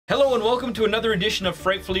Hello and welcome to another edition of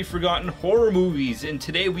Frightfully Forgotten Horror Movies, and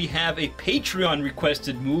today we have a Patreon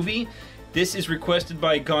requested movie. This is requested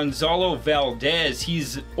by Gonzalo Valdez.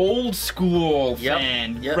 He's old school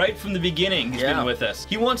fan, right from the beginning he's been with us.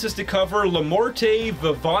 He wants us to cover La Morte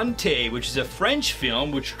Vivante, which is a French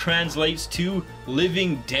film which translates to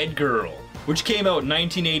Living Dead Girl, which came out in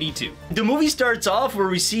 1982. The movie starts off where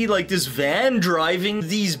we see like this van driving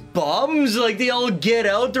these bums, like they all get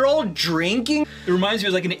out, they're all drinking. It reminds me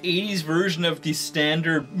of like an 80s version of the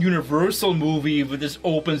standard Universal movie where this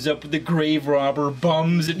opens up with the grave robber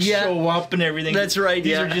bums that show up and everything. That's right,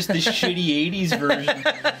 These are just the shitty 80s version.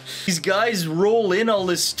 These guys roll in all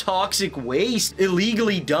this toxic waste,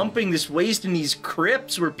 illegally dumping this waste in these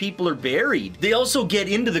crypts where people are buried. They also get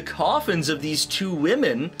into the coffins of these two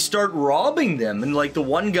women, start robbing them, and like the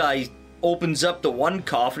one guy opens up the one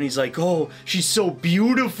coffin, he's like, oh, she's so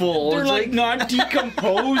beautiful. They're like not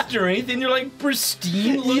decomposed or anything, they're like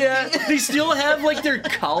pristine looking. Yeah, they still have like their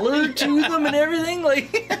color to them and everything,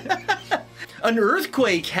 like... An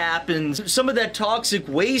earthquake happens, some of that toxic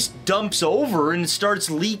waste dumps over and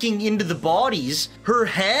starts leaking into the bodies. Her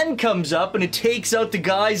hand comes up and it takes out the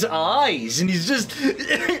guy's eyes, and he's just...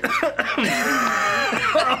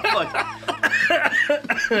 Oh, fuck.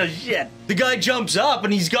 Oh, shit. The guy jumps up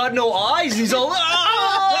and he's got no eyes and he's all...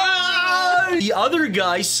 The other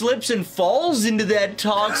guy slips and falls into that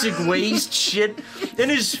toxic waste shit,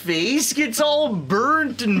 and his face gets all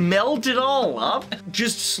burnt and melted all up.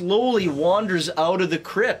 Just slowly wanders out of the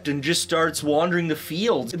crypt and just starts wandering the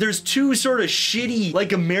fields. There's two sort of shitty,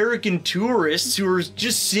 like, American tourists who are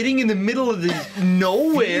just sitting in the middle of the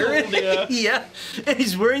nowhere. Yeah. And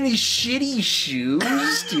he's wearing these shitty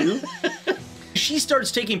shoes, too. She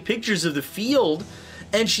starts taking pictures of the field,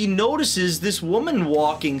 and she notices this woman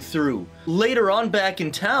walking through. Later on back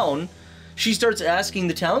in town, she starts asking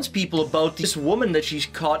the townspeople about this woman that she's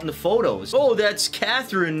caught in the photos. Oh, that's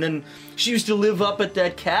Catherine, and she used to live up at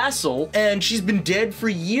that castle, and she's been dead for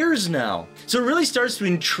years now. So it really starts to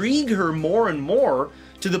intrigue her more and more,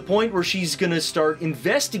 to the point where she's gonna start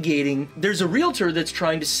investigating. There's a realtor that's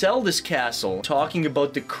trying to sell this castle, talking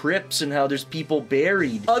about the crypts and how there's people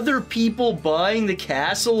buried. Other people buying the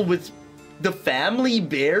castle with the family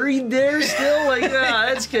buried there still? Like,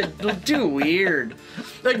 that's too weird.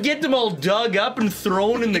 Like, get them all dug up and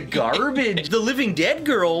thrown in the garbage. The Living Dead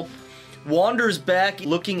Girl wanders back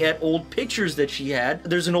looking at old pictures that she had.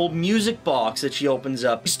 There's an old music box that she opens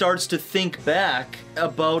up. She starts to think back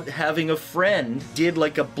about having a friend, did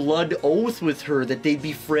like a blood oath with her that they'd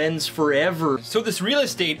be friends forever. So this real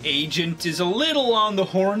estate agent is a little on the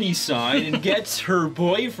horny side and gets her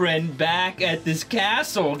boyfriend back at this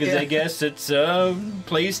castle because I guess it's a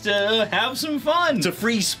place to have some fun. It's a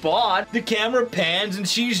free spot. The camera pans and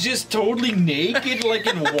she's just totally naked, like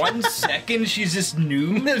in 1 second she's just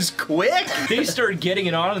nude. It's quick. They start getting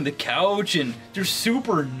it on the couch and they're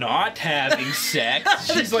super not having sex.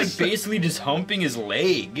 She's like basically just humping his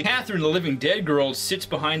leg. Catherine, the Living Dead Girl, sits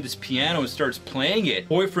behind this piano and starts playing it.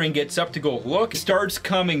 Boyfriend gets up to go look, starts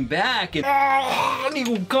coming back, and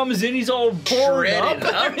he comes in, he's all shredded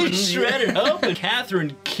up. He's shredded up. And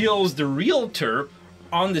Catherine kills the realtor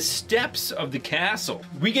on the steps of the castle.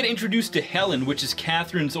 We get introduced to Helen, which is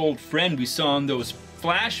Catherine's old friend we saw in those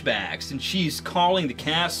flashbacks, and she's calling the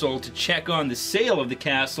castle to check on the sale of the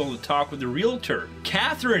castle to talk with the realtor.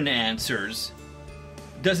 Catherine answers,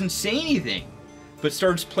 doesn't say anything, but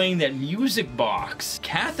starts playing that music box.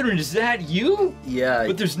 Catherine, is that you? Yeah.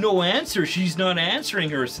 But there's no answer. She's not answering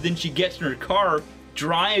her. So then she gets in her car,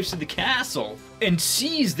 drives to the castle, and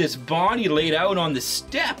sees this body laid out on the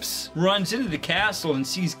steps. Runs into the castle and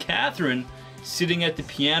sees Catherine sitting at the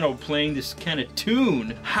piano playing this kind of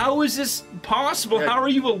tune. How is this possible? How are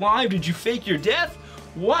you alive? Did you fake your death?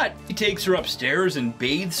 What? He takes her upstairs and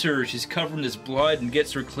bathes her. She's covered in his blood and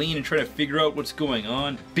gets her clean and trying to figure out what's going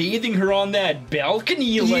on. Bathing her on that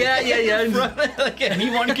balcony. Like, like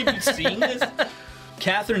anyone can be seeing this.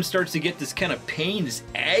 Catherine starts to get this kind of pain, this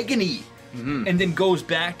agony. And then goes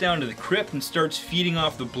back down to the crypt and starts feeding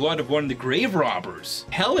off the blood of one of the grave robbers.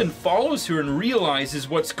 Helen follows her and realizes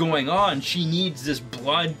what's going on. She needs this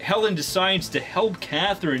blood. Helen decides to help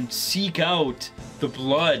Catherine seek out the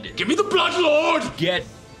blood. Give me the blood, Lord! Get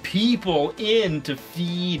people in to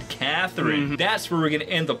feed Catherine. That's where we're gonna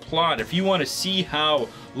end the plot. If you want to see how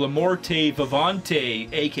La Morte Vivante,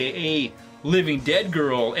 aka Living Dead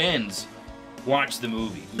Girl, ends, watch the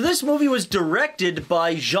movie. This movie was directed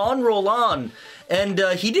by Jean Roland, and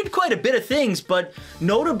he did quite a bit of things, but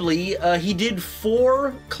notably, he did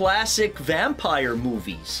 4 classic vampire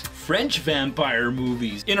movies. French vampire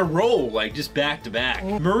movies in a row, like just back to back.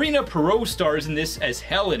 Marina Perrault stars in this as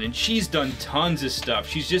Helen, and she's done tons of stuff.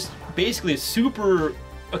 She's just basically a super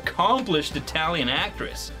accomplished Italian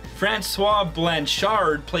actress. Francois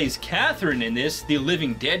Blanchard plays Catherine in this, the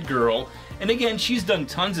living dead girl. And again, she's done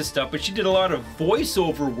tons of stuff, but she did a lot of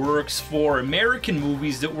voiceover works for American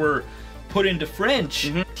movies that were put into French.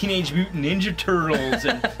 Teenage Mutant Ninja Turtles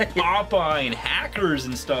and Popeye and Hackers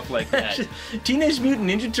and stuff like that. Teenage Mutant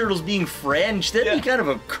Ninja Turtles being French, that'd be kind of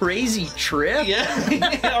a crazy trip. Yeah, you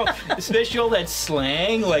know, especially all that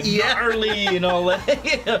slang, like gnarly and all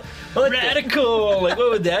that. Radical, like what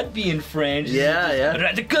would that be in French? Yeah.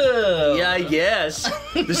 Radical. Yeah, I guess.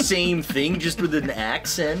 The same thing, just with an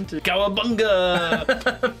accent.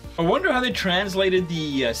 Cowabunga. I wonder how they translated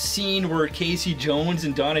the scene where Casey Jones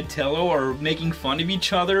and Donatello are making fun of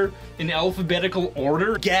each other in alphabetical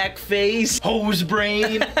order. Gack face. Hose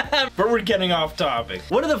brain. But we're getting off topic.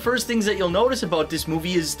 One of the first things that you'll notice about this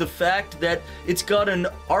movie is the fact that it's got an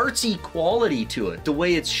artsy quality to it. The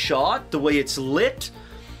way it's shot, the way it's lit,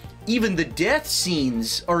 even the death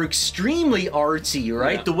scenes are extremely artsy,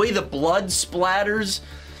 right? Yeah. The way the blood splatters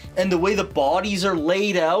and the way the bodies are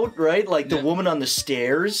laid out, right? Like the woman on the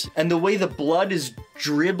stairs, and the way the blood is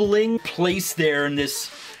dribbling. Placed there in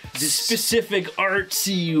this specific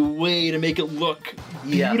artsy way to make it look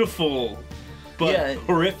beautiful, but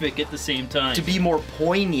horrific at the same time. To be more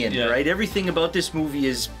poignant, right? Everything about this movie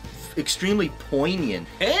is extremely poignant.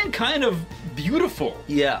 And kind of beautiful.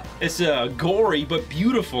 Yeah. It's a gory but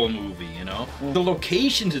beautiful movie, you know? The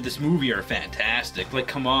locations of this movie are fantastic. Like,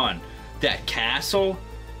 come on. That castle,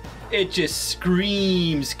 it just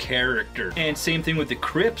screams character. And same thing with the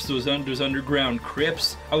crypts, those underground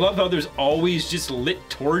crypts. I love how there's always just lit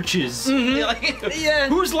torches. Yeah.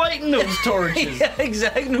 Who's lighting those torches? Yeah,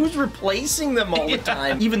 exactly. And who's replacing them all the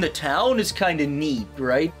time? Even the town is kind of neat,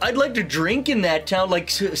 right? I'd like to drink in that town, like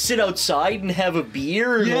sit outside and have a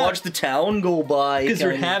beer and watch the town go by. Because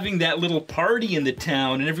they're having that little party in the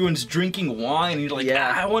town and everyone's drinking wine. And you're like,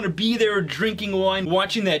 I want to be there drinking wine,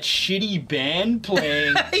 watching that shitty band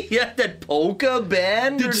playing. That polka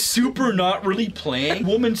band. That's super not really playing.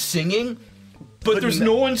 Woman singing, but there's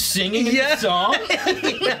no one singing in the song.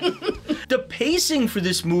 The pacing for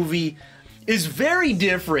this movie is very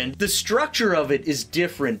different. The structure of it is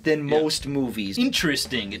different than most movies.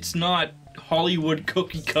 Interesting. It's not Hollywood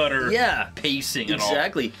cookie cutter pacing at all.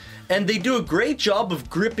 Exactly. And they do a great job of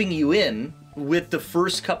gripping you in with the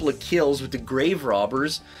first couple of kills with the grave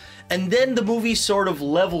robbers. And then the movie sort of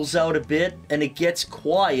levels out a bit and it gets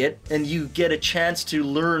quiet and you get a chance to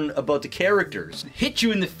learn about the characters. Hit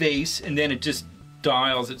you in the face and then it just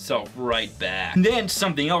dials itself right back. And then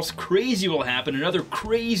something else crazy will happen, another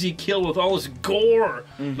crazy kill with all this gore.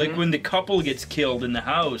 Like when the couple gets killed in the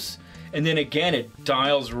house. And then again it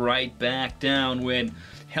dials right back down when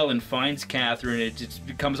Helen finds Catherine. It just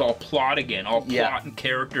becomes all plot again, all plot and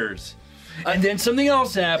characters. And then something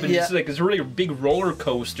else happens. It's like it's really a big roller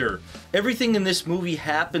coaster. Everything in this movie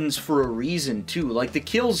happens for a reason too. Like the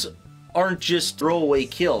kills aren't just throwaway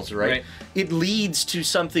kills, right? It leads to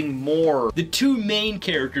something more. The two main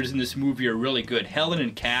characters in this movie are really good, Helen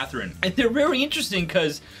and Catherine. And they're very interesting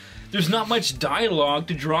because there's not much dialogue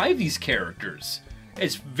to drive these characters.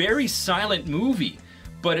 It's a very silent movie.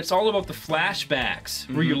 But it's all about the flashbacks,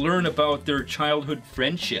 where you learn about their childhood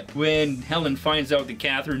friendship. When Helen finds out that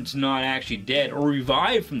Catherine's not actually dead, or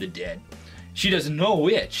revived from the dead, she doesn't know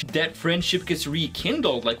which. That friendship gets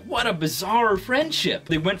rekindled. Like, what a bizarre friendship.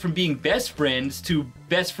 They went from being best friends to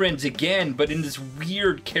best friends again, but in this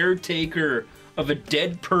weird caretaker of a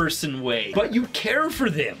dead person way. But you care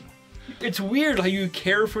for them. It's weird how you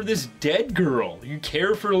care for this dead girl. You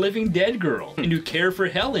care for a living dead girl. And you care for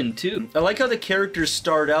Helen, too. I like how the characters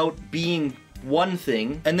start out being one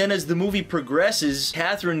thing, and then as the movie progresses,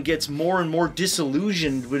 Catherine gets more and more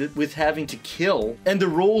disillusioned with having to kill, and the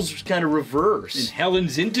roles kind of reverse. And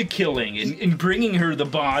Helen's into killing and bringing her the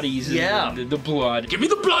bodies and the blood. Give me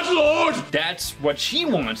the blood, Lord! That's what she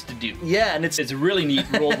wants to do. Yeah, and it's a really neat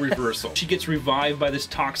role reversal. She gets revived by this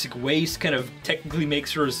toxic waste, kind of technically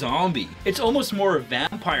makes her a zombie. It's almost more a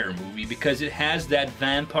vampire movie because it has that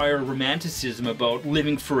vampire romanticism about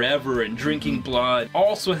living forever and drinking blood.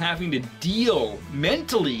 Also having to deal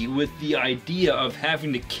mentally with the idea of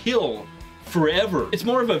having to kill forever. It's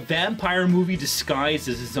more of a vampire movie disguised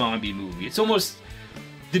as a zombie movie. It's almost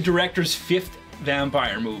the director's fifth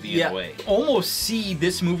vampire movie in a way. Almost see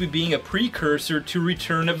this movie being a precursor to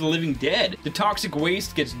Return of the Living Dead. The toxic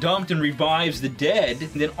waste gets dumped and revives the dead,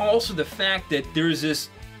 and then also the fact that there's this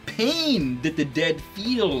pain that the dead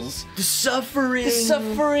feels. The suffering. The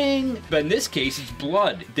suffering. But in this case, it's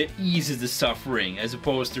blood that eases the suffering, as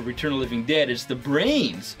opposed to Return of the Living Dead, it's the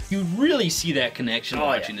brains. You really see that connection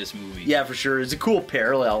watching this movie. Yeah, for sure. It's a cool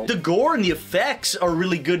parallel. The gore and the effects are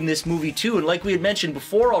really good in this movie too, and like we had mentioned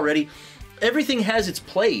before already, everything has its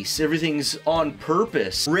place. Everything's on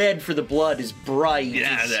purpose. Red for the blood is bright.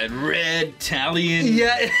 Yeah, that red Italian.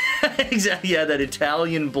 Yeah, exactly. Yeah, that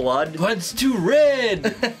Italian blood. Blood's too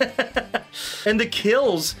red. And the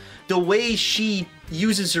kills, the way she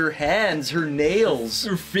uses her hands, her nails.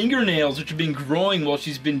 Her fingernails, which have been growing while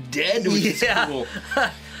she's been dead, which is cool.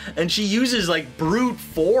 And she uses like brute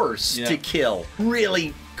force to kill.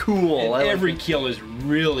 Really cool. And every kill is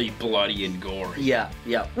really bloody and gory. Yeah,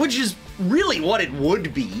 yeah. Which is really what it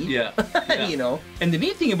would be. Yeah. You know. And the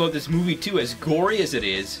neat thing about this movie too, as gory as it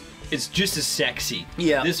is, it's just as sexy.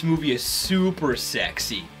 Yeah. This movie is super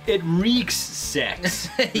sexy. It reeks sex.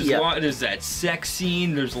 There's that sex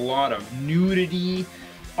scene, there's a lot of nudity.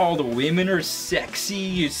 All the women are sexy.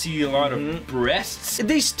 You see a lot of breasts.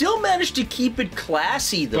 They still manage to keep it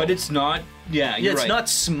classy though. But it's not, it's not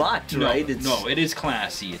smut, right? No, it is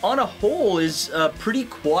classy. On a whole is pretty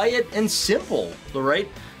quiet and simple, right?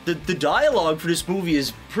 The dialogue for this movie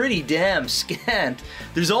is pretty damn scant.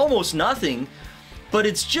 There's almost nothing, but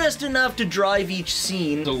it's just enough to drive each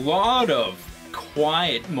scene. There's a lot of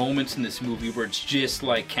quiet moments in this movie where it's just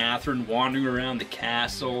like Catherine wandering around the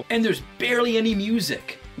castle, and there's barely any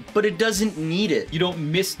music. But it doesn't need it. You don't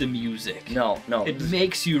miss the music. No. It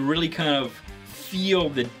makes you really kind of feel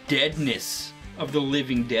the deadness of the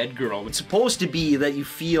living dead girl. It's supposed to be that you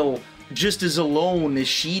feel just as alone as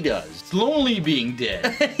she does. It's lonely being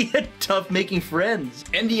dead. Tough making friends.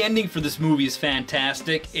 And the ending for this movie is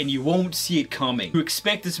fantastic, and you won't see it coming. You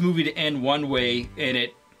expect this movie to end one way, and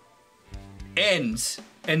it ends,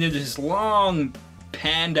 and there's this long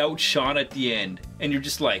panned out shot at the end, and you're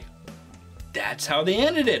just like, that's how they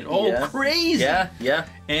ended it. Oh, crazy. Yeah.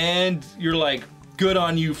 And you're like, good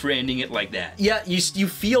on you for ending it like that. Yeah, you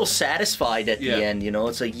feel satisfied at the end, you know?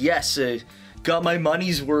 It's like, yes, got my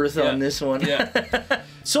money's worth on this one. Yeah.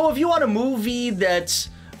 So if you want a movie that's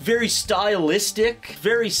very stylistic,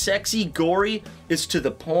 very sexy, gory, it's to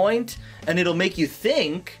the point, and it'll make you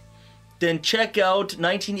think, then check out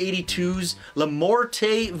 1982's La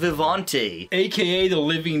Morte Vivante. AKA The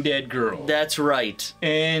Living Dead Girl. That's right.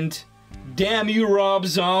 And damn you, Rob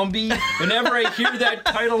Zombie. Whenever I hear that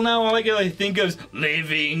title now, all I can think of is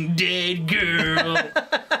Living Dead Girl.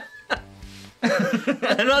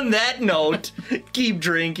 And on that note, keep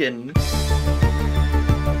drinking.